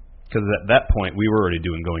 Because at that point, we were already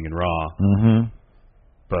doing Going in Raw. Mm-hmm.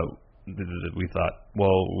 But we thought,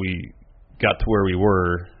 well, we got to where we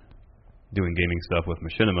were doing gaming stuff with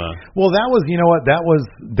Machinima. Well, that was, you know what, that was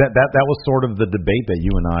sort of the debate that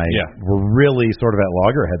you and I were really sort of at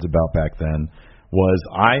loggerheads about back then.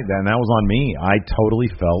 And that was on me. I totally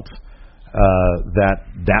felt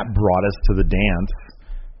that brought us to the dance.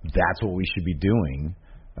 That's what we should be doing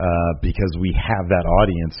because we have that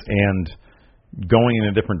audience and going in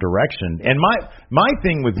a different direction. And my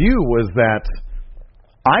thing with you was that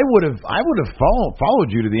I would have followed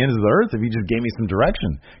you to the ends of the earth if you just gave me some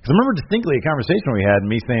direction. Because I remember distinctly a conversation we had, and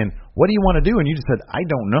me saying, "What do you want to do?" And you just said, "I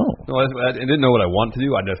don't know." No, I didn't know what I want to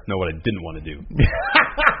do. I just know what I didn't want to do.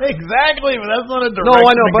 Exactly, but that's not a direction. No,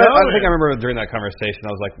 I know, but I think I remember during that conversation,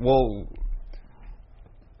 I was like, well.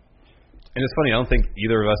 And it's funny, I don't think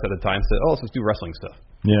either of us at the time said, let's just do wrestling stuff.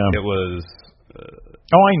 Yeah. It was...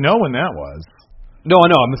 I know when that was. No, I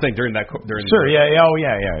know. I'm just saying during that... Sure, yeah.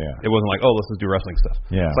 It wasn't like, let's just do wrestling stuff.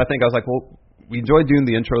 Yeah. So I think I was like, well, we enjoyed doing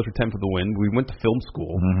the intros for 10 for the Win. We went to film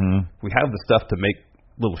school. Mm-hmm. We have the stuff to make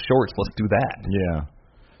little shorts. Let's do that. Yeah.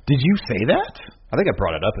 Did you say that? I think I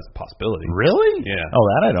brought it up as a possibility. Really? Yeah. Oh,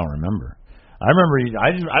 that I don't remember. I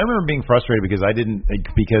remember being frustrated because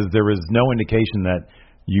because there was no indication that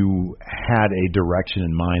you had a direction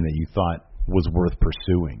in mind that you thought was worth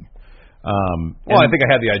pursuing. I think I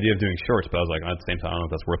had the idea of doing shorts, but I was like, at the same time, I don't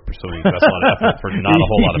know if that's worth pursuing. That's a lot of effort for not a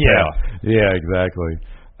whole lot of payoff. Yeah, exactly.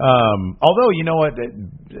 Although, you know what,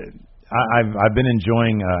 I've been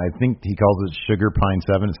enjoying. I think he calls it Sugar Pine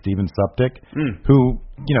 7. Steven Suptic, who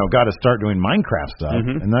got to start doing Minecraft stuff,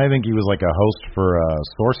 and then I think he was like a host for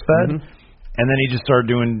SourceFed. Mm-hmm. And then he just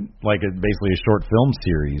started doing basically a short film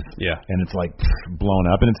series. Yeah. And it's like blown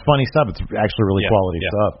up, and it's funny stuff. It's actually really quality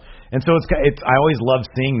stuff. And so it's I always love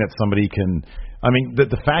seeing that somebody can. I mean,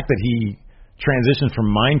 the fact that he transitioned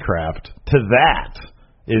from Minecraft to that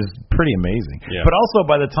is pretty amazing. Yeah. But also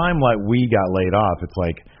by the time we got laid off, it's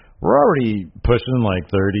like we're already pushing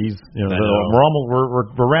 30s.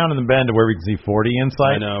 We're rounding the bend to where we can see 40 in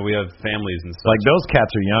sight. I know, we have families and stuff. Like those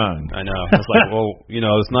cats are young. I know. It's like,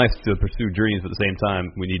 it's nice to pursue dreams, but at the same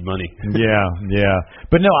time, we need money. Yeah.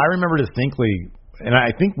 But no, I remember distinctly, and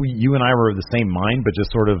I think you and I were of the same mind, but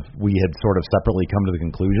just we had sort of separately come to the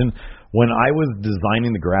conclusion when I was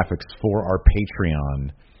designing the graphics for our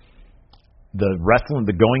Patreon. The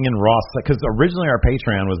Going in Raw, because originally our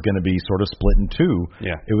Patreon was going to be sort of split in two.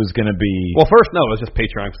 Yeah. It was going to be... Well, first, no, it was just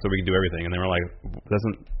Patreon so we could do everything. And they were like, let's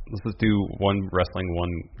just do one wrestling,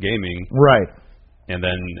 one gaming. Right. And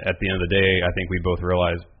then at the end of the day, I think we both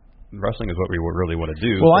realized wrestling is what we really want to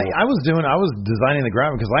do. Well, I was designing the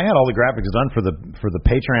graphic because I had all the graphics done for the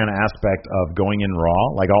Patreon aspect of Going in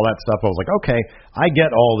Raw, like all that stuff. I was like, okay, I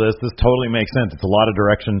get all this. This totally makes sense. It's a lot of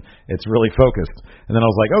direction. It's really focused. And then I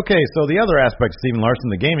was like, okay, so the other aspect, Steven Larson,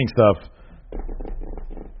 the gaming stuff,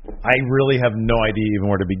 I really have no idea even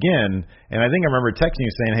where to begin. And I think I remember texting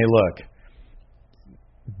you saying, hey, look,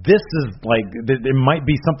 this is there might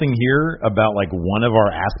be something here about one of our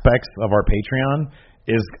aspects of our Patreon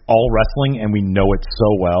is all wrestling, and we know it so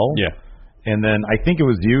well. Yeah. And then I think it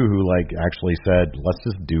was you who actually said, let's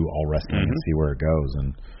just do all wrestling and see where it goes. And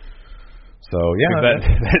so, yeah. That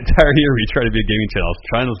entire year we tried to be a gaming channel. I was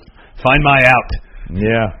trying to find my out.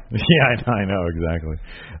 Yeah. Yeah, I know, exactly.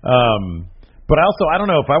 But also, I don't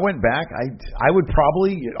know, if I went back, I would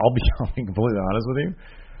probably, I'll be completely honest with you,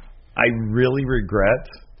 I really regret,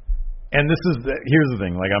 and here's the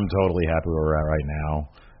thing, I'm totally happy where we're at right now.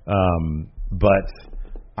 But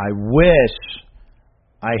I wish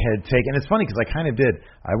I had taken. It's funny because I kind of did.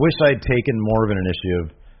 I wish I had taken more of an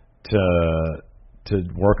initiative to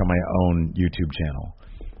work on my own YouTube channel.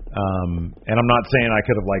 And I'm not saying I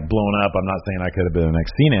could have like blown up. I'm not saying I could have been the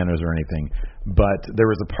next Scene Anders or anything. But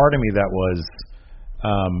there was a part of me that was,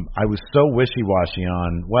 I was so wishy-washy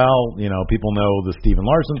on, well, you know, people know the Steven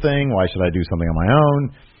Larson thing. Why should I do something on my own?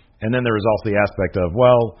 And then there was also the aspect of,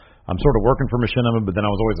 well, I'm sort of working for Machinima, but then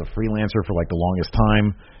I was always a freelancer for like the longest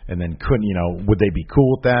time, and then couldn't, you know, would they be cool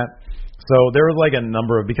with that? So there was like a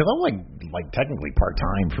number of, because I'm like technically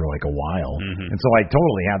part-time for like a while, and so I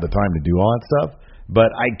totally had the time to do all that stuff.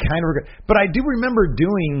 But I kind of regret. But I do remember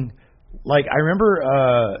doing, like, I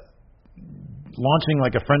remember launching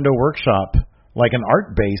like a Friendo workshop, like an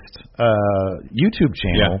art-based YouTube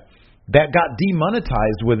channel that got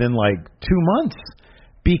demonetized within like 2 months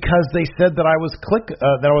because they said that I was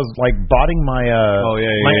that I was like botting my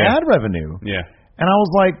my ad revenue. Yeah. And I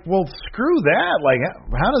was like, well, screw that. Like,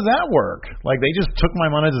 how does that work? Like, they just took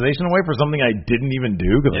my monetization away for something I didn't even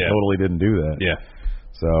do because I totally didn't do that. Yeah.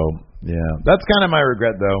 So, yeah. That's kind of my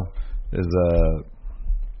regret, though, is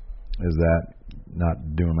that not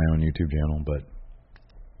doing my own YouTube channel. But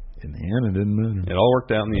in the end, it didn't matter. It all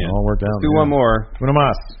worked out in the end. It all worked out. Let's do one more. Uno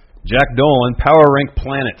más. Jack Dolan, Power Rank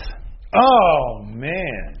Planets. Oh,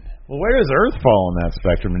 man. Well, where does Earth fall in that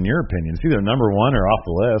spectrum, in your opinion? It's either number one or off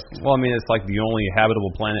the list. Well, I mean, it's like the only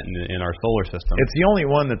habitable planet in our solar system. It's the only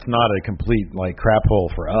one that's not a complete, like, crap hole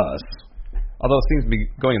for us. Although it seems to be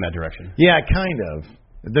going in that direction. Yeah, kind of.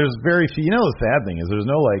 There's very few. You know, the sad thing is there's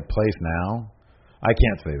no, like, place now. I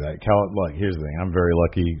can't say that. Look, here's the thing. I'm very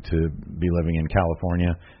lucky to be living in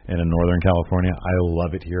California and in Northern California. I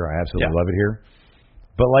love it here. I absolutely love it here.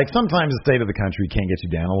 But, like, sometimes the state of the country can get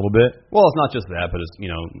you down a little bit. Well, it's not just that, but it's,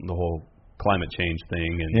 you know, the whole climate change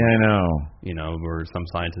thing. And, yeah, I know. You know, where some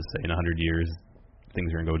scientists say in 100 years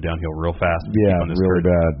things are going to go downhill real fast. Yeah, really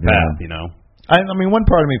bad. Path, you know. I mean, one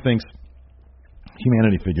part of me thinks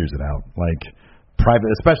humanity figures it out. Like,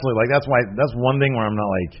 private, especially, like, that's one thing where I'm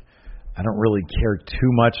not, like, I don't really care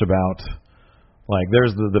too much about, like,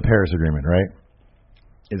 there's the Paris Agreement, right?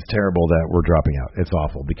 It's terrible that we're dropping out. It's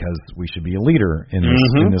awful because we should be a leader in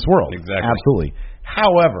this world. Exactly. Absolutely.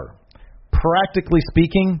 However, practically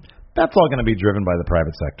speaking, that's all going to be driven by the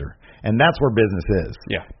private sector. And that's where business is.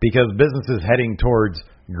 Yeah. Because business is heading towards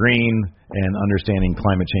green and understanding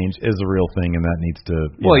climate change is a real thing, and that needs to...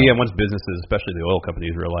 once businesses, especially the oil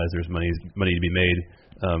companies, realize there's money to be made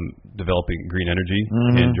developing green energy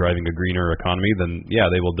and driving a greener economy, then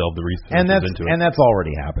they will delve the resources into it. And that's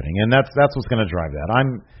already happening, and that's what's going to drive that.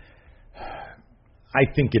 I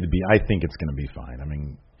think it's going to be fine. I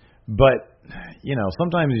mean, but you know,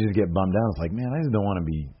 sometimes you just get bummed out. It's like, man, I just don't want to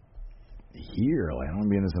be here. Like, I don't want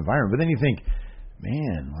to be in this environment. But then you think,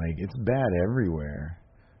 man, like, it's bad everywhere.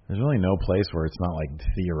 There's really no place where it's not like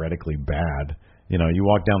theoretically bad. You know, you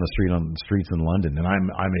walk down the streets in London, and I'm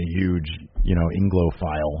a huge, you know,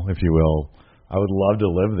 Anglophile, if you will. I would love to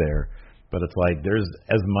live there, but it's like there's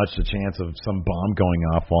as much a chance of some bomb going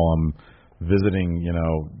off while I'm visiting, you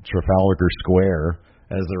know, Trafalgar Square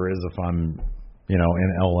as there is if I'm, you know, in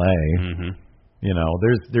LA. You know,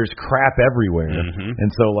 there's crap everywhere,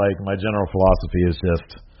 and so like my general philosophy is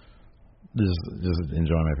just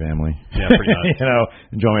enjoy my family. Yeah, pretty much. You know,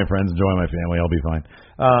 enjoy my friends, enjoy my family. I'll be fine.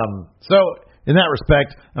 So in that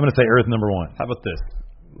respect, I'm going to say Earth number one. How about this?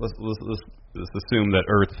 Let's assume that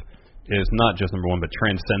Earth is not just number one, but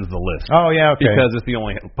transcends the list. Oh, yeah, okay. Because it's the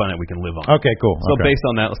only planet we can live on. Okay, cool. So based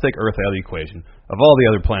on that, let's take Earth out of the equation. Of all the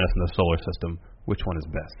other planets in the solar system, which one is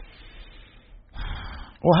best?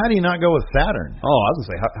 Well, how do you not go with Saturn? Oh, I was going to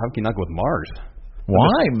say, how can you not go with Mars?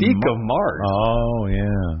 Why? The mystique of Mars. Oh,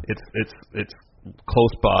 yeah. It's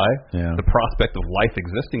close by. Yeah. The prospect of life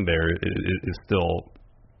existing there is still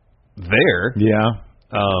there. Yeah.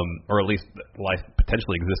 Or at least life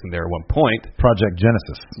potentially existing there at one point. Project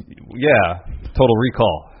Genesis. Yeah. Total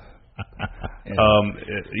Recall.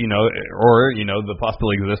 You know, or you know, the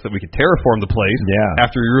possibility exists that we could terraform the place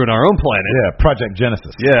after we ruin our own planet. Yeah, Project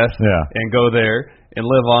Genesis. Yes. Yeah. And go there and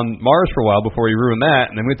live on Mars for a while before we ruin that,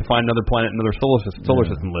 and then we have to find another planet, another solar system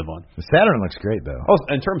to live on. Saturn looks great, though. Oh,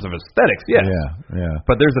 in terms of aesthetics, yes. Yeah.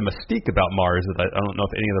 But there's a mystique about Mars that I don't know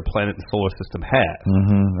if any other planet in the solar system has.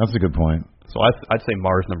 That's a good point. So I'd say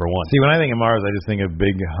Mars number one. See, when I think of Mars, I just think of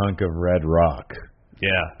big hunk of red rock.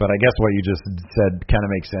 Yeah. But I guess what you just said kind of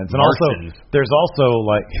makes sense. And Martians. also, there's also,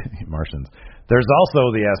 like, Martians. There's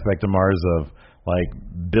also the aspect of Mars of, like,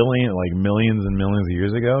 millions and millions of years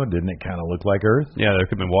ago, didn't it kind of look like Earth? Yeah, there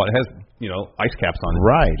could have been water. It has, you know, ice caps on it.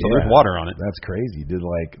 Right. So there's water on it. That's crazy. Did,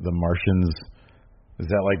 like, the Martians, Is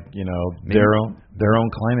that like, their own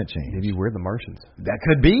climate change? Maybe we're the Martians. That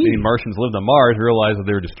could be. Maybe Martians lived on Mars, realized that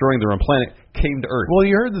they were destroying their own planet, came to Earth. Well,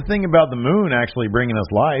 you heard the thing about the moon actually bringing us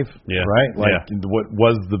life, right? Like what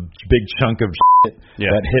was the big chunk of shit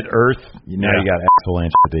that hit Earth? Now you got axle and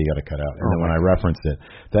shit that you got to cut out. And then when I referenced it,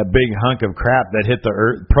 that big hunk of crap that hit the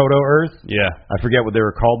Earth, proto-Earth. Yeah. I forget what they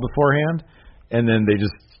were called beforehand. And then they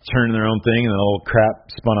just turned their own thing, and the old crap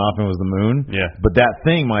spun off and was the moon. Yeah. But that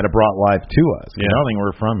thing might have brought life to us. Yeah. I don't think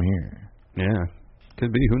we're from here. Yeah.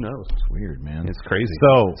 Could be. Who knows? It's weird, man. It's crazy.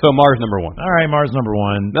 So Mars number 1. All right, Mars number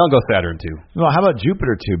 1. Then I'll go Saturn 2. Well, how about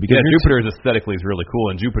Jupiter 2? Because Jupiter is aesthetically is really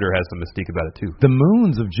cool, and Jupiter has some mystique about it too. The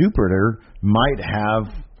moons of Jupiter might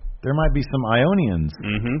have. There might be some Ionians.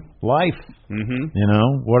 Mm-hmm. Life.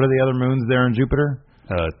 Mm-hmm. What are the other moons there in Jupiter?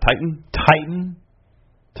 Titan.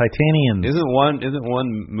 Titanians. Isn't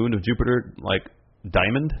one moon of Jupiter like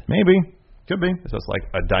diamond? Maybe. Could be. So it's like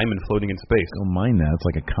a diamond floating in space. Don't mind that. It's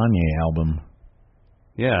like a Kanye album.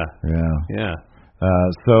 Yeah. Yeah.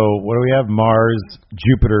 So what do we have? Mars,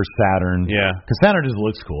 Jupiter, Saturn. Yeah. Because Saturn just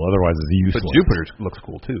looks cool. Otherwise, it's useless. But Jupiter looks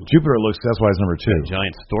cool too. Jupiter looks. That's why it's number 2. A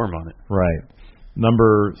giant storm on it. Right.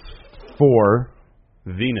 Number 4.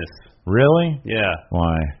 Venus. Really? Yeah.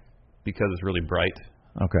 Why? Because it's really bright.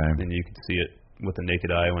 Okay. And you can see it with the naked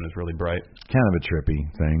eye when it's really bright. Kind of a trippy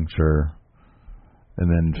thing, sure. And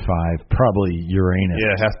then 5, probably Uranus.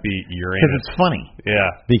 Yeah, it has to be Uranus. Because it's funny. Yeah.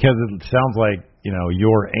 Because it sounds like,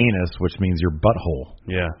 your anus, which means your butthole.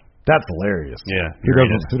 Yeah. That's hilarious. Yeah.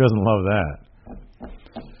 Who doesn't love that?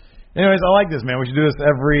 Anyways, I like this, man. We should do this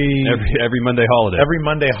every Monday holiday. Every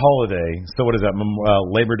Monday holiday. So what is that?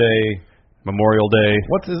 Labor Day, Memorial Day.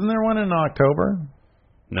 Isn't there one in October?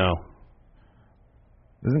 No.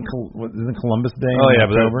 Isn't Columbus Day? Oh yeah,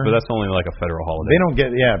 but that's only like a federal holiday. They don't get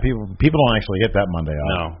people don't actually get that Monday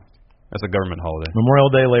off. No, that's a government holiday. Memorial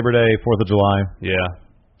Day, Labor Day, 4th of July. Yeah,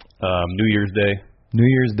 New Year's Day. New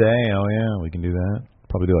Year's Day. Oh yeah, we can do that.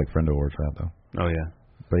 Probably do like Friend Awards for that though. Oh yeah.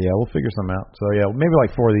 But yeah, we'll figure something out. So yeah, maybe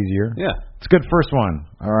like 4 of these a year. Yeah, it's a good first one.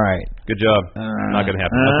 All right, good job. Not gonna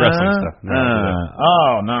happen. That's wrestling stuff.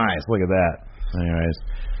 Oh, nice. Look at that. Anyways,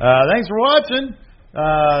 thanks for watching.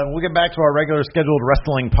 We'll get back to our regular scheduled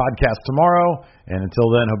wrestling podcast tomorrow. And until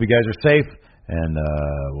then, hope you guys are safe. And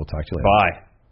we'll talk to you later. Bye.